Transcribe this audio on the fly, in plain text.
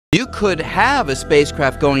You could have a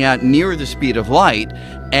spacecraft going out near the speed of light,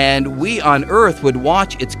 and we on Earth would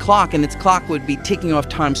watch its clock, and its clock would be ticking off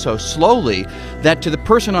time so slowly that to the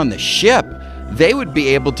person on the ship, they would be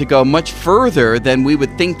able to go much further than we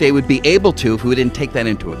would think they would be able to if we didn't take that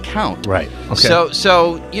into account. Right. Okay.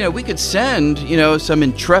 So we could send, some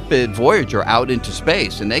intrepid Voyager out into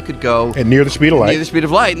space, and they could go... And near the speed of light. Near the speed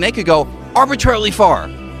of light, and they could go arbitrarily far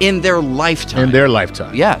in their lifetime. In their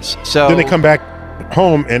lifetime. Yes. So then they come back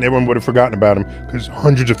home, and everyone would have forgotten about him because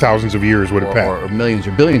hundreds of thousands of years would have passed. Or millions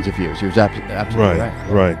or billions of years. He was absolutely right.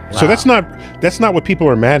 Right. Wow. So that's not what people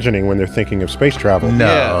are imagining when they're thinking of space travel.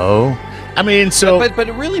 No. Yeah. I mean, so... But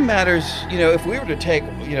it really matters, if we were to take,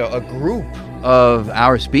 a group of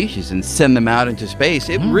our species and send them out into space,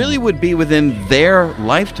 it really would be within their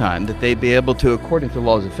lifetime that they'd be able to, according to the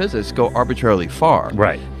laws of physics, go arbitrarily far.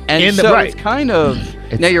 Right. And right. It's kind of...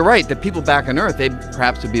 Now, you're right, the people back on Earth, they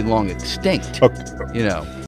perhaps would be long extinct, Okay.